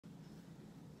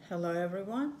Hello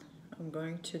everyone, I'm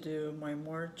going to do my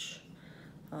March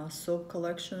soap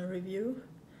collection review.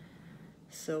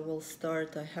 So we'll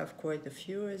start, I have quite a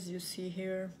few as you see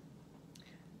here.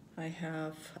 I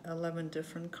have 11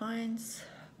 different kinds.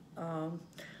 I'll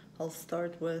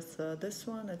start with this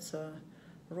one. It's a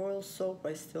royal soap.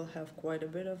 I still have quite a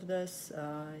bit of this.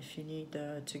 If you need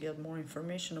to get more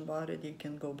information about it, you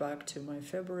can go back to my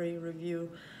February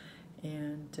review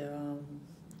and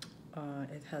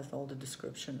it has all the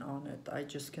description on it. I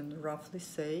just can roughly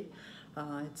say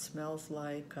it smells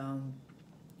like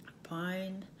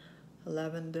pine,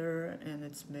 lavender, and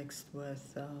it's mixed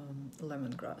with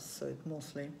lemongrass. So it's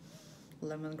mostly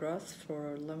lemongrass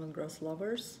for lemongrass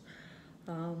lovers.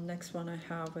 Next one I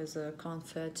have is a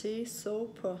confetti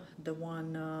soap, the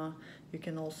one you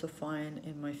can also find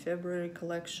in my February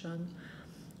collection.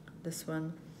 This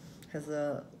one has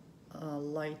a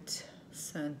light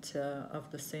scent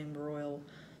of the same royal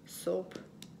soap.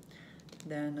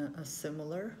 Then a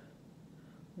similar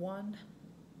one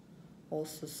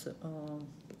also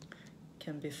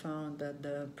can be found at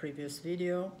the previous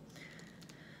video.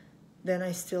 Then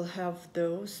I still have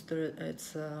those.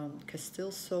 It's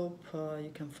Castile soap.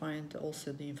 You can find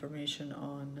also the information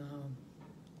on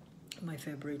my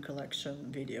February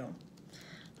collection video.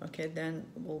 Okay, then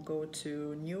we'll go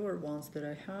to newer ones that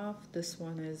I have. This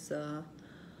one is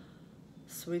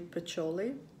sweet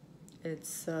patchouli.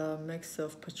 It's a mix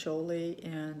of patchouli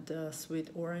and sweet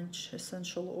orange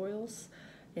essential oils,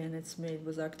 and it's made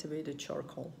with activated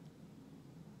charcoal.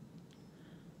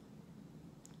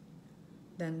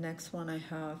 Then next one I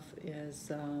have is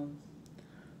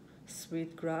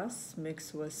sweet grass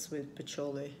mixed with sweet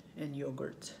patchouli and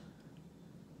yogurt.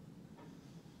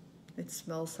 It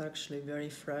smells actually very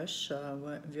fresh,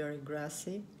 very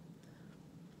grassy.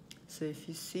 So if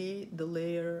you see the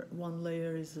layer, one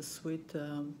layer is a sweet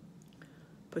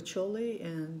patchouli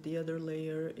and the other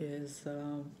layer is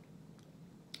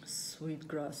sweet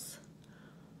grass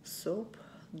soap.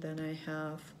 Then I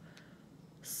have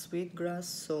sweet grass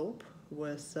soap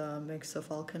with a mix of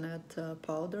alkanet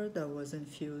powder that was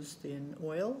infused in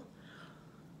oil.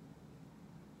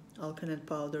 Alkanet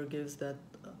powder gives that,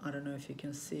 I don't know if you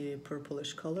can see,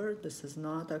 purplish color. This is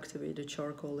not activated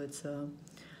charcoal. It's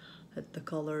the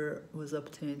color was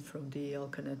obtained from the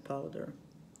alkanet powder.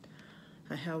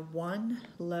 I have one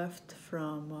left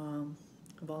from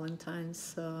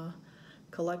Valentine's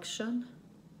collection.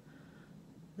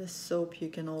 This soap you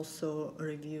can also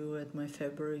review at my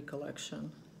February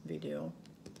collection video.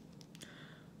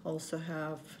 Also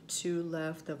have two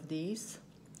left of these.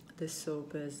 This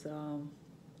soap is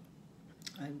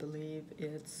I believe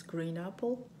it's green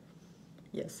apple.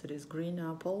 Yes, it is green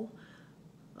apple.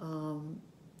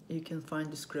 You can find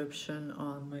description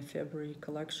on my February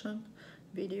collection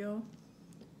video.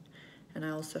 And I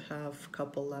also have a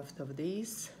couple left of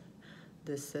these.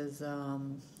 This is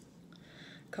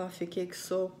coffee cake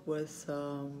soap with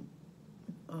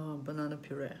banana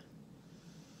puree.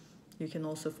 You can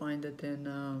also find it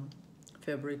in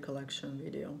February collection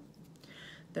video.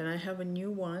 Then I have a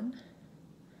new one.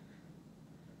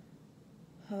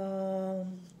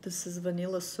 This is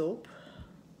vanilla soap.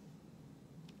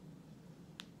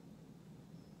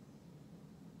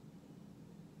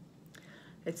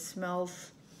 It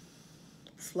smells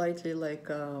slightly like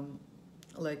a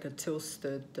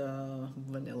toasted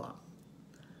vanilla.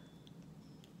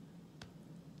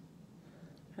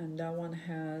 And that one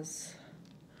has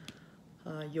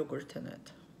yogurt in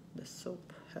it. The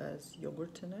soap has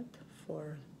yogurt in it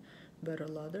for better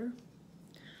lather.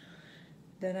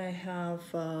 Then I have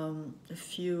a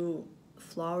few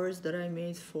flowers that I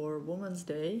made for Women's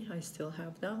Day. I still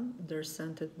have them. They're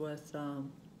scented with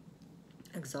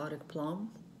exotic plum.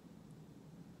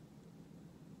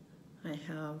 I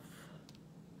have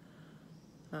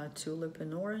tulip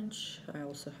in orange. I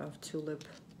also have tulip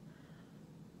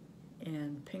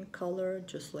in pink color,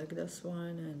 just like this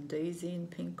one, and daisy in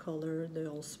pink color. They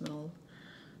all smell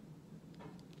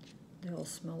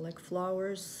like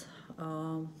flowers.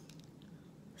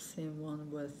 Same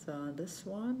one with this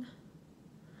one.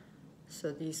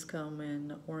 So these come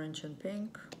in orange and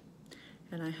pink.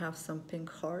 And I have some pink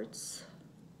hearts,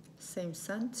 same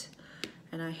scent.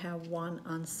 And I have one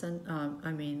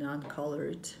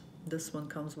uncolored. This one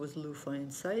comes with loofah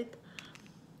inside.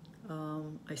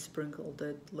 I sprinkled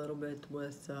it a little bit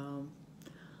with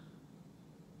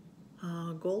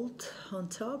gold on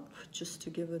top, just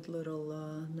to give it a little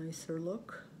nicer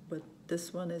look. But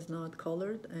this one is not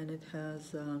colored and it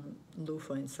has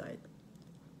loofah inside.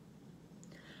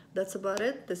 That's about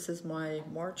it. This is my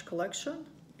March collection,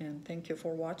 and thank you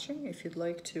for watching. If you'd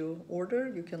like to order,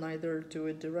 you can either do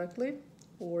it directly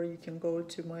or you can go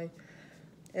to my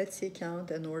Etsy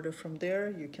account and order from there.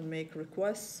 You can make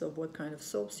requests of what kind of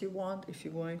soaps you want if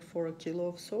you're going for a kilo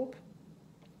of soap.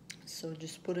 So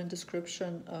just put in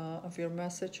description of your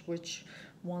message which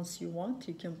ones you want.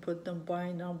 You can put them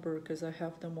by number because I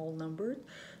have them all numbered.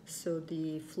 So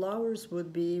the flowers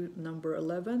would be number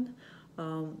 11.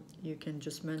 You can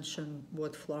just mention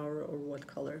what flower or what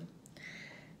color.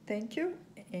 Thank you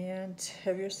and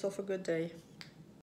have yourself a good day.